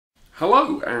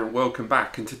Hello and welcome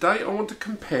back, and today I want to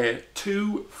compare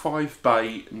two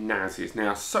 5-bay NASs.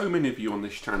 Now, so many of you on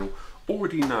this channel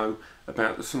already know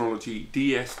about the Synology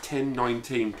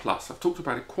DS1019 Plus. I've talked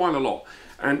about it quite a lot,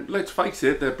 and let's face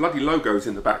it, their bloody logos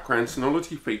in the background.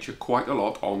 Synology feature quite a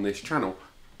lot on this channel.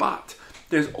 But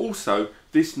there's also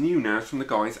this new NAS from the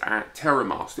guys at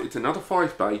TerraMaster. It's another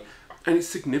 5-bay, and it's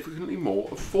significantly more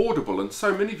affordable. And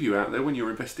so many of you out there, when you're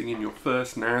investing in your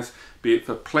first NAS, be it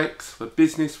for Plex, for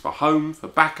business, for home, for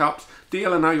backups,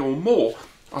 DLNA or more,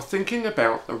 are thinking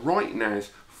about the right NAS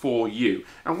for you.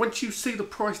 And once you see the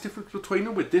price difference between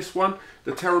them, with this one,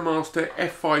 the TerraMaster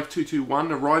F5-221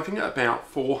 arriving at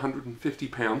about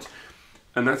 £450,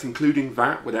 and that's including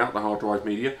VAT without the hard drive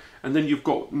media. And then you've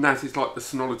got NASs like the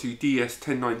Synology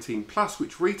DS1019 Plus,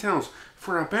 which retails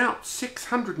for about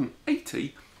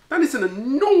 £680. That is an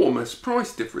enormous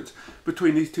price difference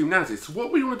between these two NASs. So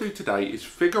what we want to do today is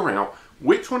figure out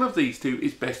which one of these two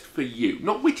is best for you.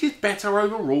 Not which is better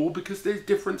overall, because there's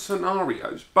different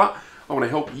scenarios, but I want to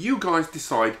help you guys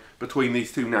decide between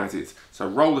these two NASs. So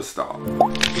roll the start.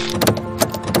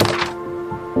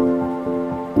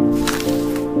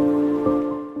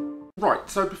 Right,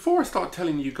 so before I start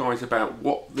telling you guys about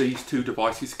what these two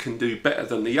devices can do better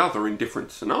than the other in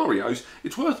different scenarios,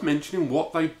 it's worth mentioning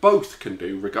what they both can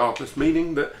do regardless,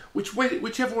 meaning that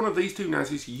whichever one of these two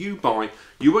NASs you buy,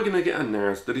 you are going to get a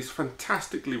NAS that is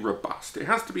fantastically robust. It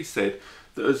has to be said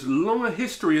that as long a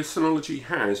history as Synology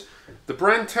has, the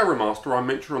brand TerraMaster I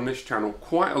mention on this channel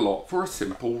quite a lot for a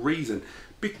simple reason,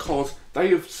 because they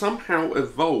have somehow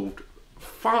evolved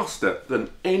faster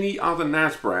than any other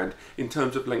NAS brand in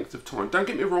terms of length of time. Don't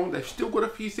get me wrong, they've still got a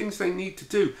few things they need to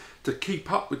do to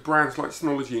keep up with brands like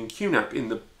Synology and QNAP in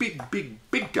the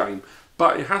big game,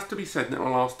 but it has to be said that in the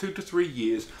last 2 to 3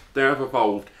 years they have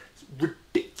evolved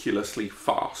ridiculously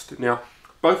fast. Now,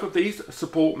 both of these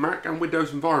support Mac and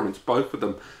Windows environments. Both of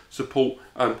them support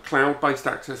cloud-based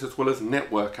access as well as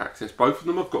network access. Both of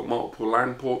them have got multiple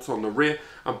LAN ports on the rear,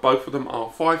 and both of them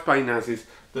are 5-bay NASs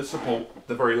that support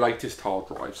the very latest hard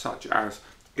drives, such as,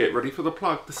 get ready for the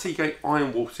plug, the Seagate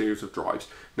IronWolf series of drives.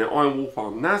 Now, IronWolf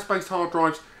are NAS-based hard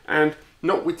drives, and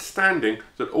notwithstanding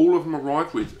that all of them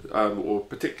arrive with, or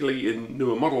particularly in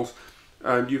newer models,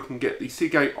 you can get the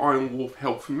Seagate IronWolf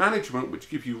Health Management, which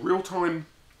gives you real-time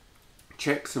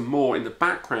checks and more in the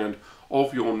background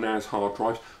of your NAS hard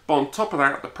drives. But on top of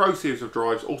that, the Pro series of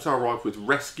drives also arrive with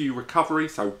rescue recovery,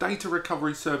 so data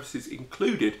recovery services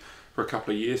included for a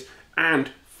couple of years,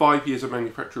 and 5 years of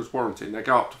manufacturer's warranty. And they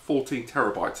go up to 14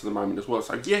 terabytes at the moment as well.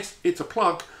 So yes, it's a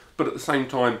plug, but at the same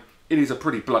time, it is a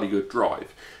pretty bloody good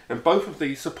drive. And both of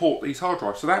these support these hard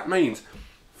drives. So that means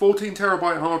 14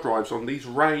 terabyte hard drives on these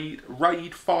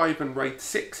RAID 5 and RAID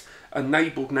 6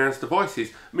 enabled NAS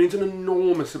devices means an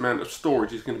enormous amount of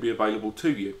storage is going to be available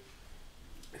to you.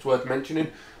 It's worth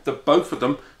mentioning that both of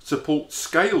them support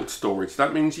scaled storage.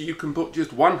 That means you can put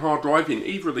just one hard drive in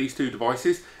either of these two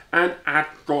devices and add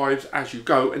drives as you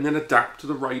go, and then adapt to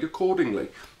the RAID accordingly,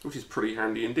 which is pretty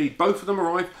handy indeed. Both of them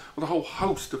arrive with a whole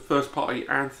host of first-party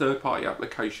and third-party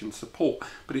application support.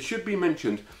 But it should be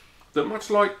mentioned that much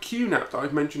like QNAP that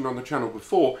I've mentioned on the channel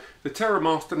before, the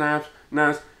TerraMaster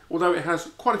NAS, although it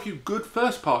has quite a few good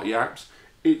first-party apps,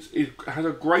 it has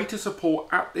a greater support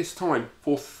at this time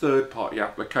for third-party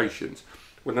applications,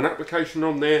 with an application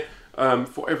on there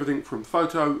for everything from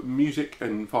photo, music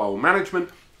and file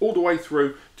management, all the way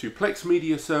through to Plex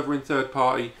Media Server in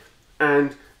third-party,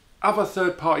 and other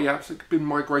third-party apps that have been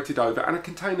migrated over, and a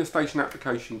container station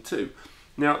application too.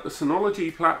 Now, the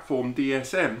Synology platform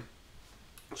DSM,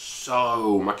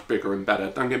 so much bigger and better.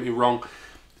 Don't get me wrong,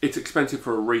 it's expensive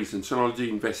for a reason. Synology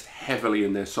invests heavily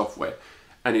in their software,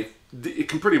 and it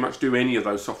can pretty much do any of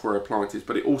those software appliances,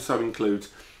 but it also includes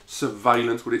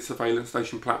surveillance with its surveillance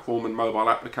station platform and mobile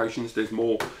applications. There's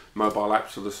more mobile apps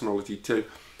for the Synology too.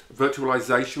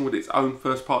 Virtualization with its own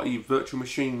first-party virtual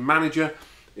machine manager,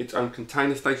 its own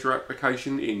container station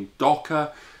application in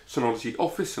Docker, Synology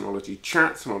Office, Synology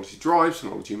Chat, Synology Drive,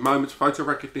 Synology Moments, photo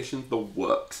recognition, the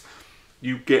works.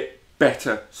 You get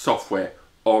better software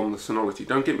on the Synology.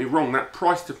 Don't get me wrong, that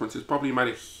price difference has probably made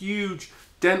a huge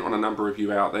dent on a number of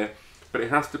you out there, but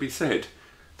it has to be said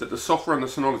that the software on the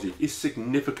Synology is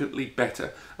significantly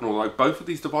better. And although both of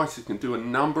these devices can do a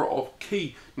number of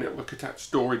key network attached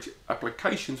storage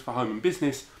applications for home and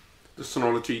business, the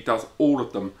Synology does all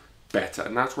of them better,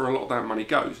 and that's where a lot of that money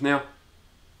goes. Now,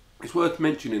 it's worth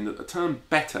mentioning that the term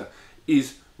better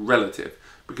is relative,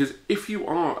 because if you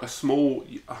are a small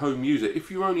home user,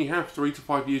 if you only have 3 to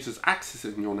 5 users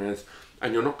accessing your NAS,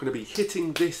 and you're not going to be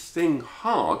hitting this thing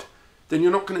hard, then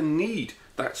you're not going to need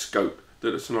that scope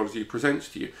that a Synology presents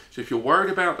to you. So if you're worried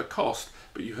about the cost,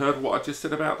 but you heard what I just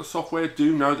said about the software.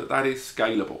 Do know that that is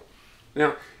scalable.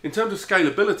 Now, in terms of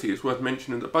scalability, it's worth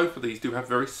mentioning that both of these do have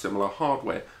very similar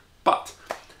hardware, but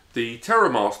the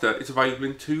TerraMaster is available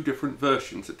in two different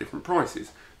versions at different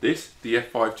prices. This, the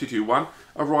F5-221,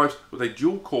 arrives with a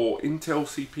dual-core Intel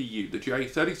CPU, the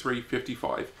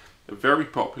J3355, a very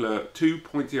popular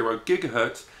 2.0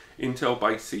 GHz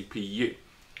Intel-based CPU.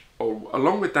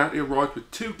 Along with that, it arrives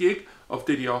with 2 GB of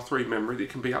DDR3 memory that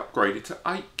can be upgraded to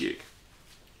 8 GB.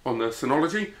 On the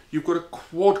Synology, you've got a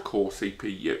quad-core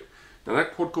CPU. Now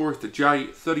that quad-core is the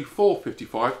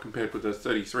J3455 compared with the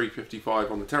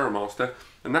 3355 on the TerraMaster,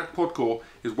 and that quad-core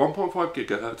is 1.5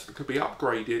 GHz that can be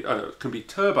upgraded, can be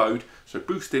turboed, so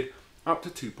boosted, up to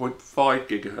 2.5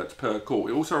 GHz per core.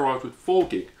 It also arrives with 4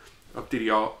 GB of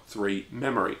DDR3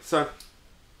 memory. So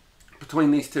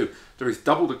between these two, there is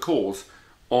double the cores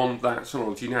on that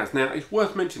Synology NAS. Now it's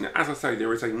worth mentioning that, as I say,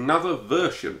 there is another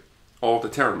version of the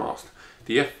TerraMaster,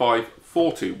 the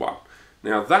F5-221.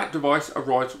 Now that device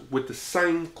arrives with the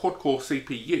same quad-core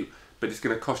CPU, but it's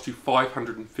going to cost you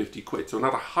 550 quid, so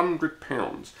another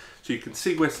 £100. So you can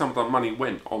see where some of the money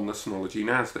went on the Synology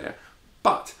NAS there.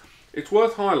 But it's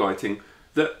worth highlighting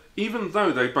that even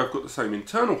though they've both got the same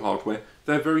internal hardware,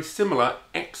 they're very similar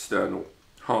external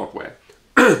hardware.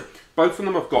 Both of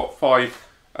them have got 5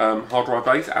 hard drive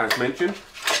bays, as mentioned.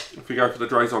 If we go for the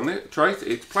trays on this,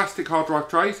 it's plastic hard drive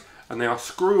trays, and they are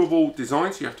screwable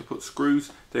designs, so you have to put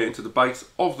screws there into the base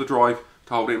of the drive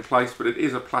to hold it in place, but it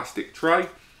is a plastic tray.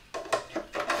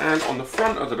 And on the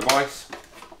front of the device,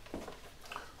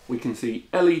 we can see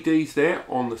LEDs there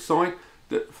on the side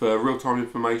that for real-time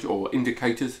information, or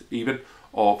indicators even,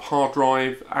 of hard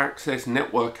drive access,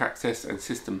 network access and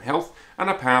system health, and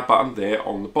a power button there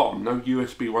on the bottom, no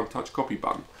USB One Touch copy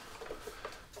button.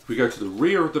 If we go to the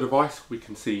rear of the device, we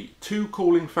can see 2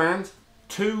 cooling fans,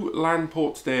 2 LAN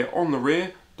ports there on the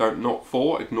rear, not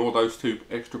 4, ignore those 2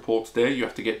 extra ports there, you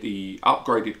have to get the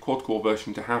upgraded quad-core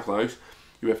version to have those.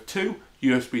 You have 2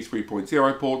 USB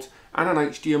 3.0 ports and an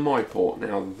HDMI port.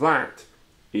 Now that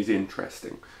is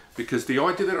interesting, because the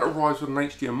idea that it arrives with an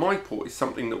HDMI port is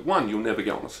something that, 1, you'll never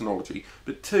get on a Synology,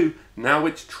 but 2, now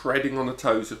it's treading on the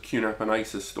toes of QNAP and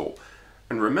Asustor.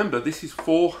 And remember, this is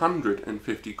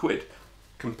 450 quid.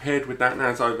 Compared with that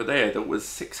NAS over there that was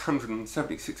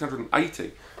 670,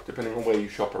 680, depending on where you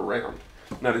shop around.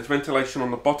 Now there's ventilation on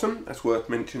the bottom, that's worth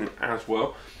mentioning as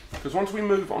well, because once we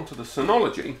move on to the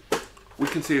Synology, we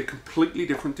can see a completely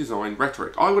different design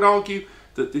rhetoric. I would argue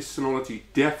that this Synology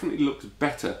definitely looks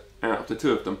better out of the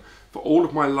two of them. For all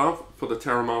of my love for the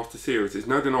TerraMaster series, there's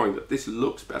no denying that this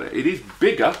looks better. It is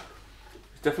bigger,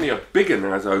 it's definitely a bigger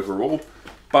NAS overall,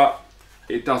 but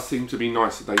it does seem to be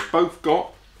nicer. They've both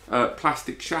got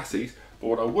plastic chassis, but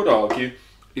what I would argue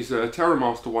is the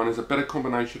TerraMaster one is a better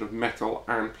combination of metal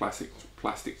and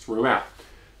plastic throughout.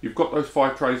 You've got those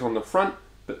 5 trays on the front,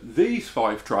 but these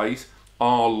 5 trays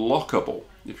are lockable.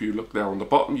 If you look there on the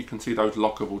bottom, you can see those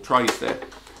lockable trays there.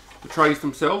 The trays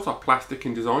themselves are plastic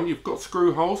in design. You've got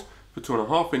screw holes for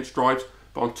 2.5-inch drives,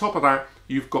 but on top of that,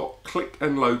 you've got click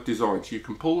and load designs. So you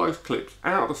can pull those clips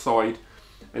out of the side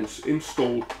and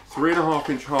install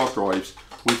 3.5-inch hard drives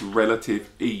with relative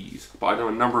ease. But I know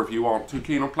a number of you aren't too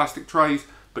keen on plastic trays,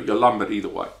 but you're lumbered either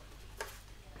way.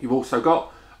 You've also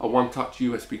got a one-touch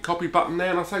USB copy button there,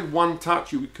 and I say one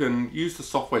touch, you can use the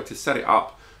software to set it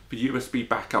up for USB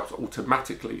backups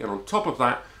automatically, and on top of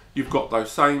that you've got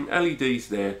those same LEDs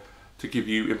there to give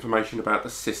you information about the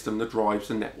system, the drives,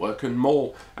 the network and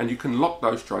more, and you can lock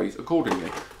those trays accordingly.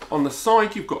 On the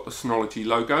side you've got the Synology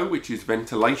logo, which is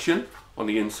ventilation on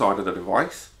the inside of the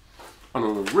device, and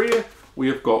on the rear we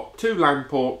have got 2 LAN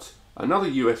ports, another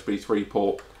USB 3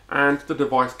 port, and the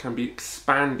device can be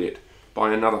expanded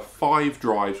by another 5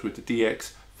 drives with the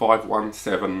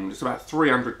DX517. It's about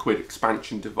 300 quid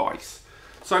expansion device.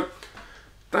 So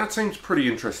that seems pretty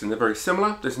interesting. They're very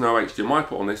similar. There's no HDMI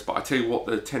port on this, but I tell you what,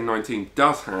 the 1019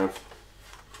 does have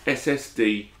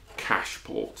SSD cache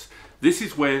ports. This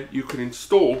is where you can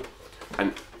install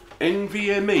an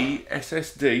NVMe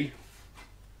SSD,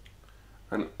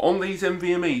 and on these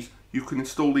NVMEs you can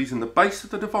install these in the base of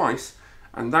the device,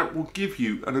 and that will give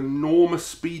you an enormous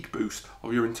speed boost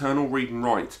of your internal read and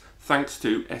write thanks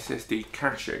to SSD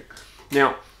caching.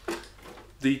 Now,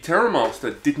 the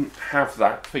TerraMaster didn't have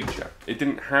that feature. It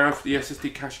didn't have the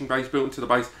SSD caching base built into the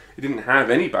base. It didn't have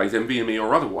any base, NVMe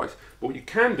or otherwise. But what you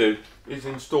can do is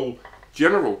install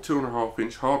general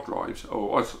 2.5-inch hard drives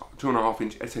or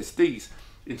 2.5-inch SSDs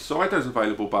inside those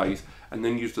available bays, and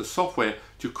then use the software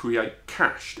to create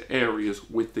cached areas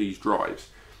with these drives.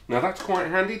 Now that's quite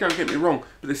handy, don't get me wrong,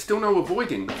 but there's still no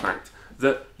avoiding the fact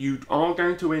that you are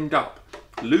going to end up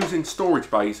losing storage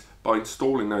bays by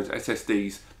installing those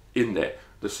SSDs in there.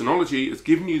 The Synology has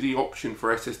given you the option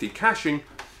for SSD caching,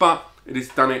 but it has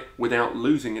done it without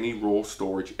losing any raw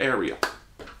storage area.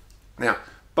 Now,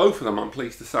 both of them, I'm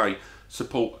pleased to say,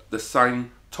 support the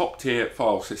same top tier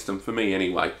file system for me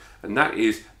anyway, and that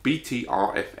is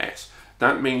Btrfs.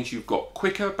 That means you've got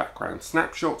quicker background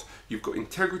snapshots, you've got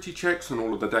integrity checks on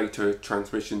all of the data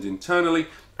transmissions internally,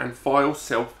 and file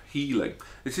self-healing.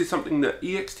 This is something that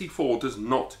ext4 does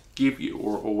not give you,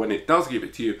 or when it does give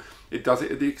it to you, it does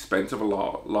it at the expense of a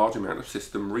large amount of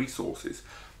system resources.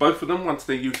 Both of them, once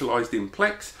they're utilized in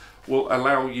Plex, will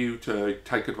allow you to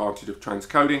take advantage of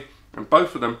transcoding, and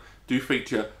both of them do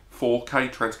feature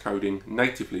 4K transcoding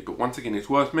natively. But once again, it's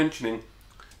worth mentioning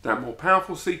that more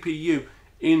powerful CPU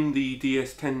in the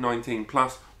DS1019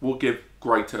 Plus will give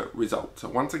greater results. So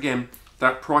once again,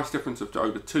 that price difference of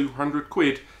over 200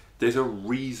 quid, there's a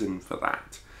reason for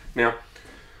that. Now,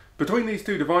 between these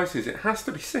two devices, it has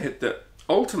to be said that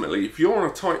ultimately, if you're on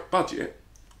a tight budget,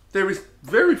 there is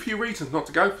very few reasons not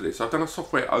to go for this. I've done a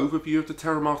software overview of the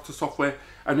TerraMaster software,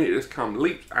 and it has come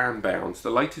leaps and bounds.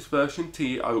 The latest version,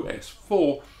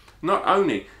 TOS4, not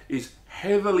only is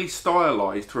heavily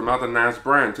stylized from other NAS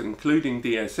brands, including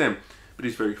DSM, but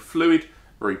is very fluid,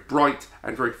 very bright,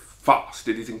 and very fast.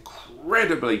 It is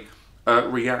incredibly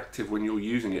reactive when you're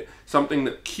using it. Something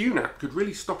that QNAP could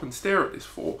really stop and stare at this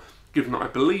for, given that I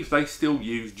believe they still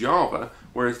use Java,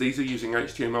 whereas these are using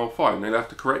HTML5. And they'll have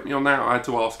to correct me on that. I had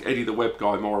to ask Eddie, the web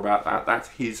guy, more about that. That's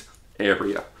his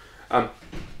area.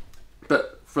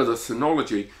 But for the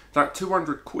Synology, that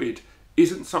 200 quid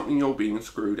isn't something you're being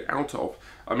screwed out of.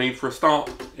 I mean, for a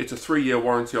start, it's a 3-year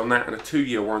warranty on that and a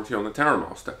 2-year warranty on the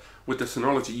TerraMaster. With the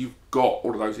Synology, you've got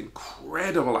all of those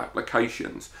incredible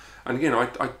applications. And again,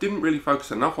 I didn't really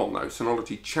focus enough on those.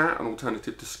 Synology Chat, an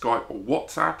alternative to Skype or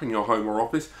WhatsApp in your home or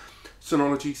office.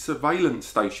 Synology Surveillance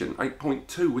Station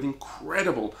 8.2 with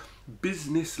incredible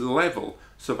business level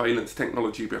surveillance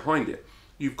technology behind it.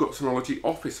 You've got Synology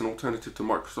Office, an alternative to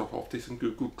Microsoft Office and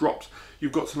Google Drops.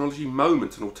 You've got Synology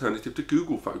Moments, an alternative to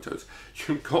Google Photos.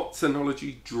 You've got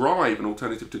Synology Drive, an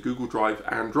alternative to Google Drive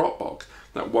and Dropbox,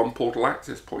 that one portal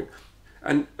access point.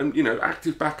 And you know,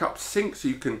 active backup sync, so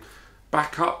you can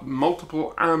back up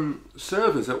multiple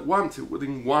servers at once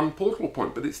within one portal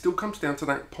point. But it still comes down to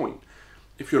that point.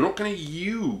 If you're not going to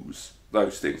use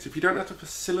those things, if you don't have the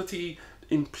facility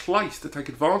in place to take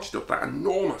advantage of that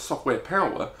enormous software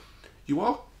power, you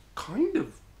are kind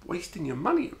of wasting your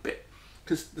money a bit,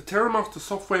 because the TerraMaster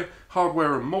software,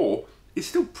 hardware and more is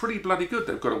still pretty bloody good.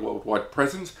 They've got a worldwide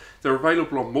presence. They're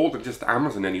available on more than just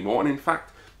Amazon anymore. And in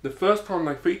fact, the first time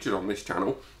they featured on this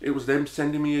channel, it was them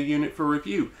sending me a unit for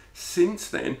review. Since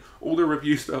then, all the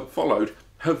reviews that have followed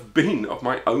have been of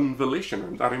my own volition.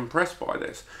 I'm that impressed by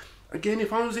this. Again,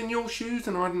 if I was in your shoes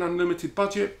and I had an unlimited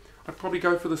budget, I'd probably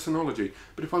go for the Synology.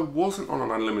 But if I wasn't on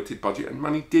an unlimited budget and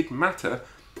money did matter,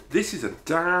 this is a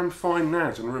damn fine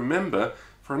NAS. And remember,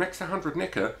 for an extra 100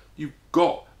 nicker, you've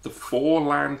got the 4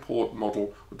 LAN port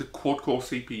model with the quad-core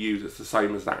CPU that's the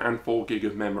same as that, and 4 gig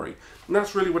of memory. And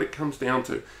that's really what it comes down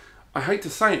to. I hate to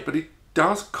say it, but it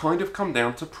does kind of come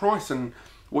down to price and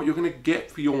what you're going to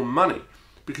get for your money.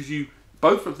 Because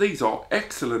both of these are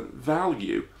excellent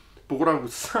value. But what I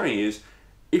would say is,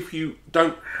 if you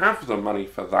don't have the money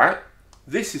for that,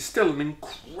 this is still an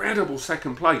incredible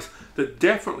second place that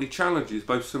definitely challenges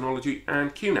both Synology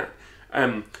and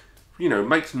QNAP. You know,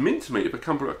 makes mincemeat of a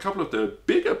couple of the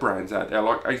bigger brands out there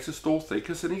like Asustor,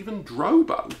 Thecus, and even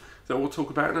Drobo that we'll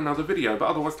talk about in another video. But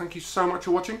otherwise, thank you so much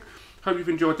for watching. Hope you've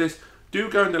enjoyed this. Do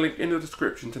go in the link in the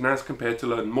description to NAS Compare to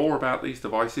learn more about these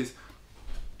devices.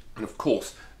 And of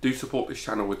course, do support this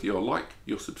channel with your like,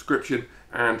 your subscription,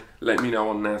 and let me know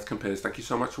on NAS Compares. Thank you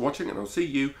so much for watching, and I'll see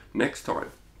you next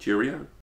time. Cheerio.